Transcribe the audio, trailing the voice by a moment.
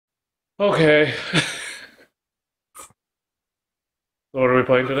Okay. So what are we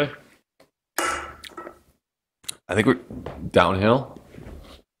playing today? I think we're downhill.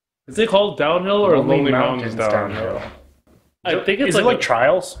 Is it called Downhill or Lonely Lonely Mountains Mountains Downhill. Downhill? I think it's Is it like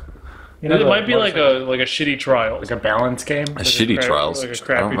Trials? You know, it might be like a shitty Trials. like a balance game. A shitty crap- Trials. like a I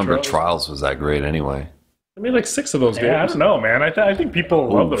crappy don't remember Trials. Trials was that great anyway. I made like 6 of those Yeah, I games. don't know, man. I think people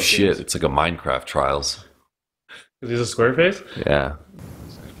love Oh those shit! games. It's like a Minecraft Trials. Is he a square face? Yeah.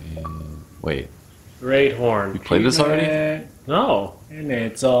 Wait, Great Horn. you played this already? No. And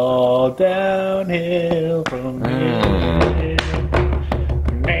it's all downhill from here.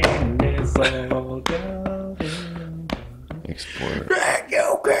 And it's all downhill. Explorer.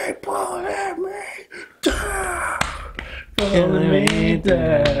 Pulling me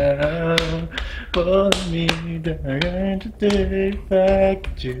down, pulling me down to take back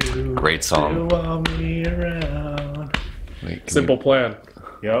at you. Great song. You want me around. Wait, can Simple plan.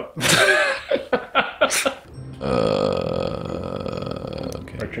 Yep.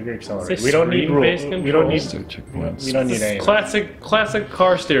 Okay. Or trigger accelerator. Say We don't need screen-based rules. We don't need. Start checkpoints. We don't need any. Of this. Classic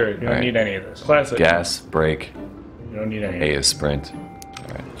car steering. We don't Alright. need any of this. Classic. Gas, brake. We don't need any. A is sprint.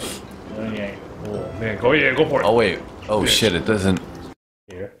 Alright. We don't need any. Oh, man, go for it. Oh wait. Oh shit! It doesn't.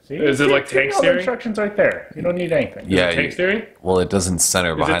 Here. See? Is it like See tank all the steering? instructions right there. You don't need anything. Yeah. Tank steering? Well, it doesn't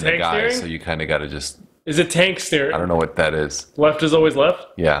center it behind the tank guy, steering? so you kind of got to just. Is it tank steering? I don't know what that is. Left is always left?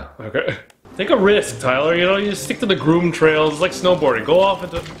 Yeah. Okay. Take a risk, Tyler. You know, you just stick to the groomed trails. It's like snowboarding. Go off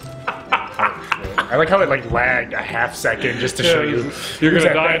into... I like how it like lagged a half second just to show you. You're Because gonna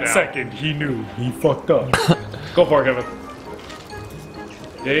at die that now. second, he knew. He fucked up. Go for it, Kevin.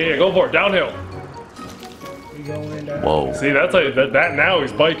 Yeah, go for it. Downhill. We going down. Whoa. See, that's like, that now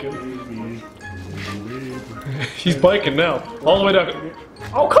he's biking. He's biking now. All the way down.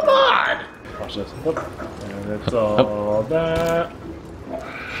 Oh, come on! Watch this. And it's all that.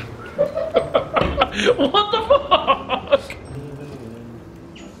 What the fuck?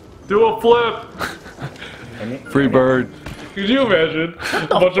 Do a flip. Free bird. Could you imagine a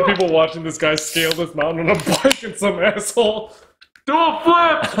bunch of people watching this guy scale this mountain on a bike and some asshole? Do a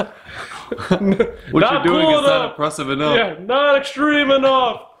flip! What Not you're doing cool is not enough. impressive enough. Yeah, not extreme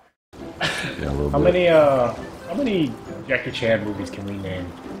enough. Yeah, a little How bit. many Jackie Chan movies can we name?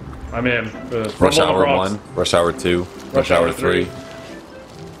 I'm in. Rush Hour 1, Rush Hour 2, Rush Hour 3.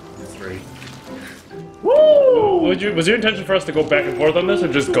 3. Woo! Was your intention for us to go back and forth on this, or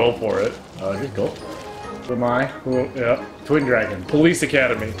just go for it? Just go. Who am I? Yeah. Twin Dragon. Police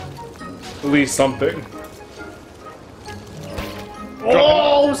Academy. Police something.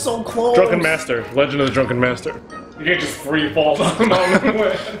 Oh, so close! Drunken Master. Legend of the Drunken Master. You can't just free fall down the mountain.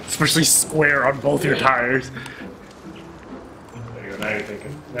 Especially square on both your tires. There you go. Now you're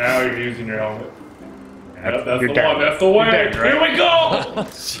thinking. Now you're using your helmet. Yep, that's You're the dead. one. That's the way. You're dead, right? Here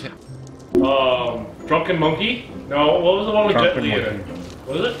we go. Drunken Monkey. No, what was the one with Jet Drunken Li in it? Monkey.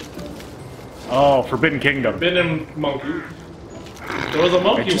 What is it? Oh, Forbidden Kingdom. Forbidden Monkey. There was a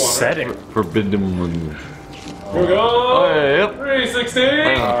monkey I just one. said right? it. Forbidden Moon. Here we go. Oh, yeah, yep. 360.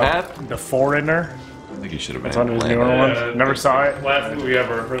 Path? The Foreigner. I think you should have It's been one of his playing newer that. ones. Never saw it. Last movie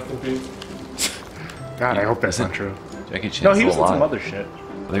ever. Rest in peace. God, I hope that's not true. Jackie Chan's No, he still was in some alive. other shit.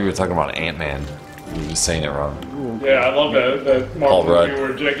 I think we were talking about Ant-Man. You were just saying it wrong. Yeah, I love that Marvel Paul Rudd. movie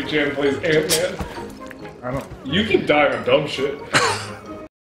where Jackie Chan plays Ant-Man. I don't. You keep dying on dumb shit.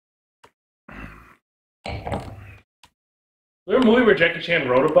 Is there a movie where Jackie Chan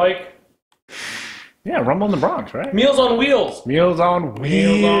rode a bike? Yeah, Rumble in the Bronx, right? Meals on Wheels. Meals on Wheels.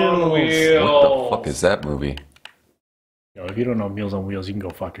 Meals on Wheels. What the fuck is that movie? Yo, if you don't know Meals on Wheels, you can go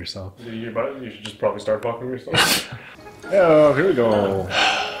fuck yourself. You should just probably start fucking yourself. Oh, here we go.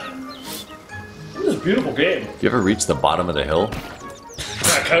 This is a beautiful game. You ever reach the bottom of the hill?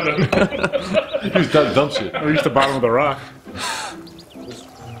 Yeah, Kevin. Who's done dumb shit? I reached the bottom of the rock.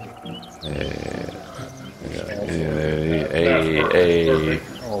 Hey.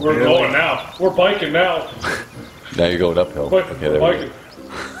 Oh, We're really? going now. We're biking now. Now you're going uphill. Bike, Okay, there we biking. go.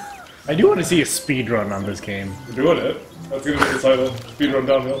 I do want to see a speed run on this game. We're doing it. That's gonna be the title. Speedrun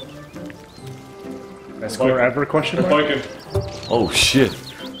downhill. Best score Biking. ever? Question We're mark. biking. Oh shit.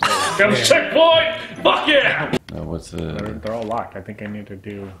 Got a checkpoint! Fuck yeah! What's They're, the they're all locked. I think I need to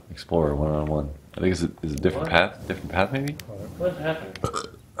do. Explorer 1-on-1? I think it's a different path. Different path maybe. What's happening?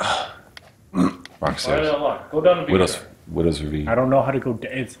 Rock Why did I stairs. lock? Go down to Widow's Ravine. I don't know how to go.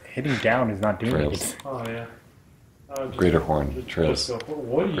 It's hitting down is not doing Trails. it. Oh yeah. Greater Horn Trails.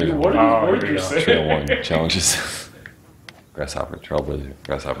 What are Greater you? What Horn. are Oh, these words here you're we go. saying? Trail 1 challenges. Grasshopper Trailblazer.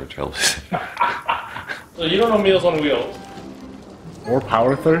 Grasshopper Trailblazer. So you don't know Meals on Wheels. More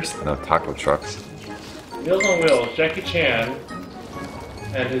power thirst. No taco trucks. Meals on Wheels. Jackie Chan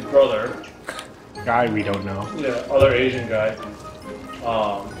and his brother, Guy we don't know. other Asian guy,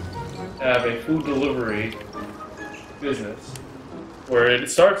 have a food delivery business where it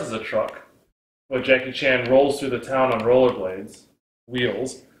starts as a truck, but Jackie Chan rolls through the town on rollerblades,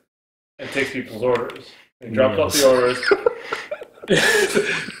 wheels, and takes people's orders. He drops off the orders,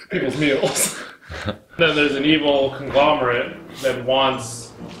 people's meals. Then there's an evil conglomerate that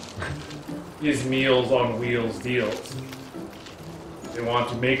wants his Meals on Wheels deals. They want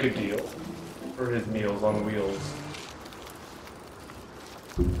to make a deal for his Meals on Wheels.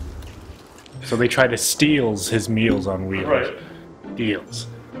 So they try to steal his Meals on Wheels. Right. Deals.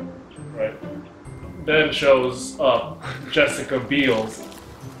 Right. Then shows up Jessica Biel's.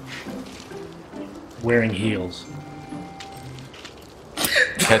 Wearing heels.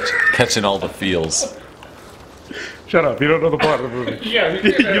 Catching all the feels. Shut up, you don't know the plot of the movie. Yeah,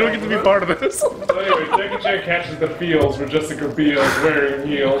 You don't get to be part of this. So anyway, Jackie Chan catches the feels for Jessica Biel's wearing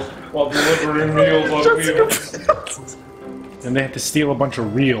heels while delivering meals on wheels. And they have to steal a bunch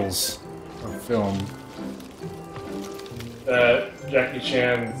of reels of film. That Jackie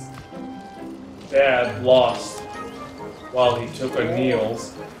Chan's dad lost while he took a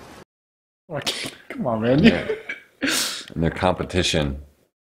Neil's. Come on, man. Yeah. And their competition.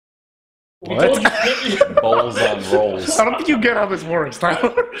 We What? told you- Bowls on rolls. I don't think you get how this works,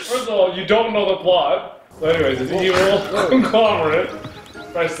 Tyler. First of all, you don't know the plot. So anyways, this evil conglomerate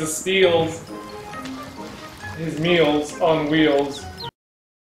tries to steal his Meals on Wheels.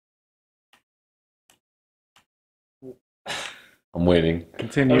 I'm waiting.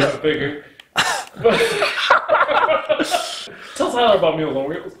 Continue. I'm not thinking. Tell Tyler about Meals on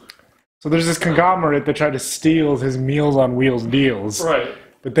Wheels. So there's this conglomerate that tried to steal his Meals on Wheels deals. Right.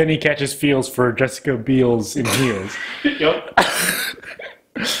 But then he catches feels for Jessica Biel's in heels. Yep.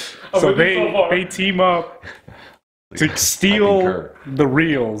 So they team up to steal concur. the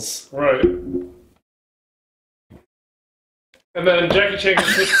reels. Right. And then Jackie Chan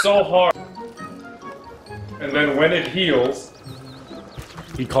gets hit so hard. And then when it heals,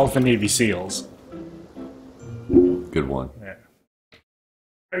 He calls the Navy SEALs. Good one. Yeah.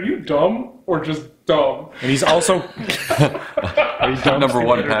 are you dumb or just dumb? And he's also Number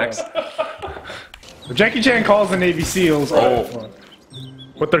one packs. So Jackie Chan calls the Navy SEAls.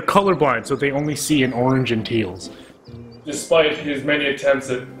 But they're colorblind, so they only see in orange and teals. Despite his many attempts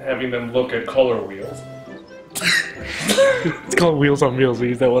at having them look at color wheels. It's called Wheels on Wheels. We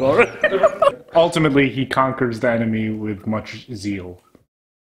used that one already. Ultimately, he conquers the enemy with much zeal.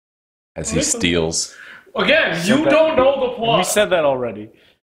 As he steals. Again, you that- don't know the plot. We said that already.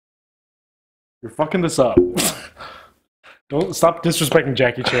 You're fucking this up. Don't stop disrespecting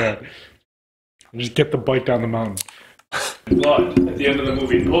Jackie Chan. Just get the bike down the mountain. But at the end of the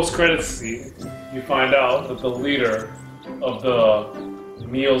movie, post-credits scene, you find out that the leader of the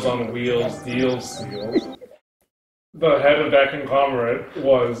Meals on Wheels deals, the head of that conglomerate,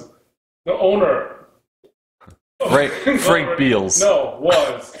 was the owner. Frank Beals. No,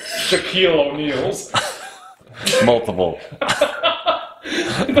 was Shaquille O'Neal's. Multiple.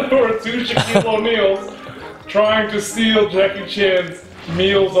 There were two Shaquille O'Neals trying to steal Jackie Chan's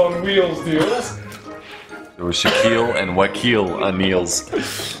Meals on Wheels deals. There was Shaquille and Wakil O'Neal's.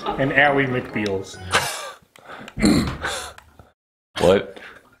 And Ally McBeals. What?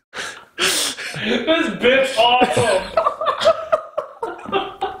 This bit's awesome.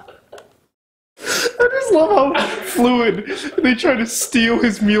 I just love how fluid they try to steal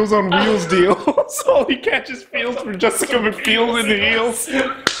his Meals on Wheels deal. So all he catches feels for Jessica McBeal in the heels.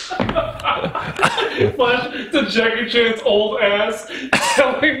 Flash to Jackie Chan's old ass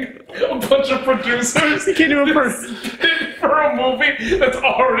telling a bunch of producers He can't even for a movie that's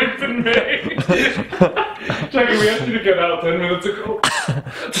already been made. Jackie, we asked you to get out 10 minutes ago.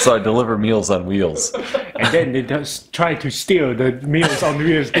 So I deliver Meals on Wheels. And then they just try to steal the Meals on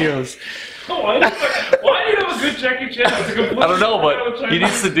Wheels deals. Why do you have a good Jackie Chan? It's a complete I don't know, but he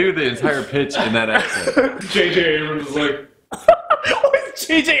needs to do the entire pitch in that accent. J.J. Abrams is like, Oh, it's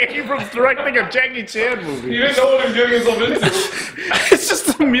J.J. Abrams directing a Jackie Chan movie. you didn't know what I'm getting yourself into. It's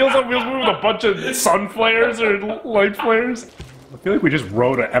just a Meals on Wheels movie with a bunch of sun flares or light flares. I feel like we just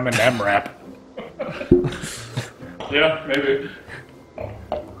wrote an Eminem rap. Yeah, maybe.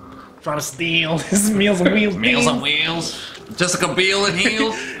 Trying to steal his Meals on Wheels. Meals on Wheels. Jessica Biel in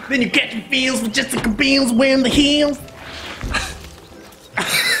heels. Then you catch your feels with Jessica Biel's wearing the heels.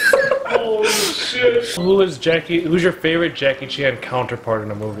 Holy shit. Who's your favorite Jackie Chan counterpart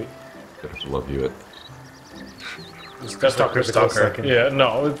in a movie? Love you it. Tucker. Second. Yeah,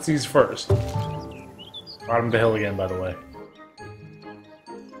 no, he's first. Bottom of the hill again, by the way.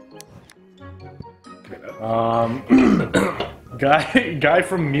 Guy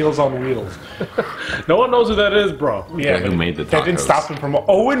from Meals on Wheels. No one knows who that is, bro. Yeah, who but made the that didn't tacos. stop him from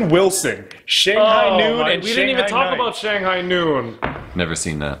Owen Wilson, Shanghai Noon, my- and we didn't even Shanghai talk Night. about Shanghai Noon. Never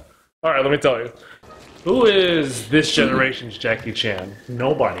seen that. All right, let me tell you. Who is this generation's Jackie Chan?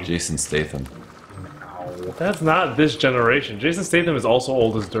 Nobody. Jason Statham. That's not this generation. Jason Statham is also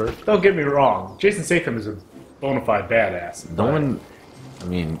old as dirt. Don't get me wrong. Jason Statham is a bona fide badass. No one. I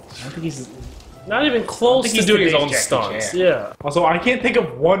mean, I think he's not even close to he's doing his today's own Jackie stunts. Chan. Yeah. Also, I can't think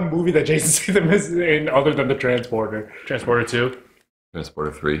of one movie that Jason Statham is in other than The Transporter. Transporter 2.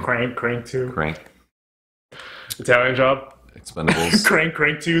 Transporter 3. Crank 2. Crank. Italian Job. Expendables.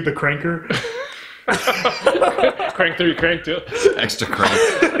 Crank 2, The Cranker. Crank 3, Crank 2. Extra crank.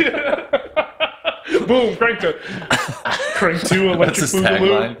 Boom, Crank 2. Crank 2, That's Electric his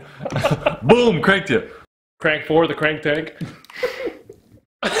Boogaloo. tagline. Boom, cranked you. Crank 4, the Crank Tank.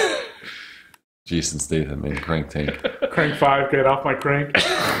 Jason Statham in Crank Tank. Crank 5, Get Off My Crank.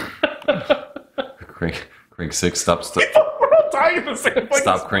 Crank 6, stop We're all dying the same place.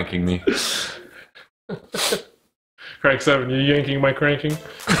 stop cranking me. Crank 7, you yanking my cranking.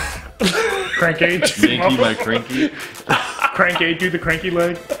 Crank 8. Yankee my cranky. Crank 8, do the cranky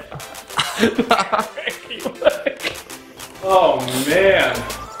leg. Oh man,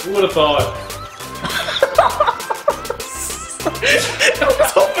 who would have thought? I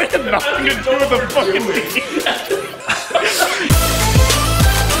was hoping nothing to do with the fucking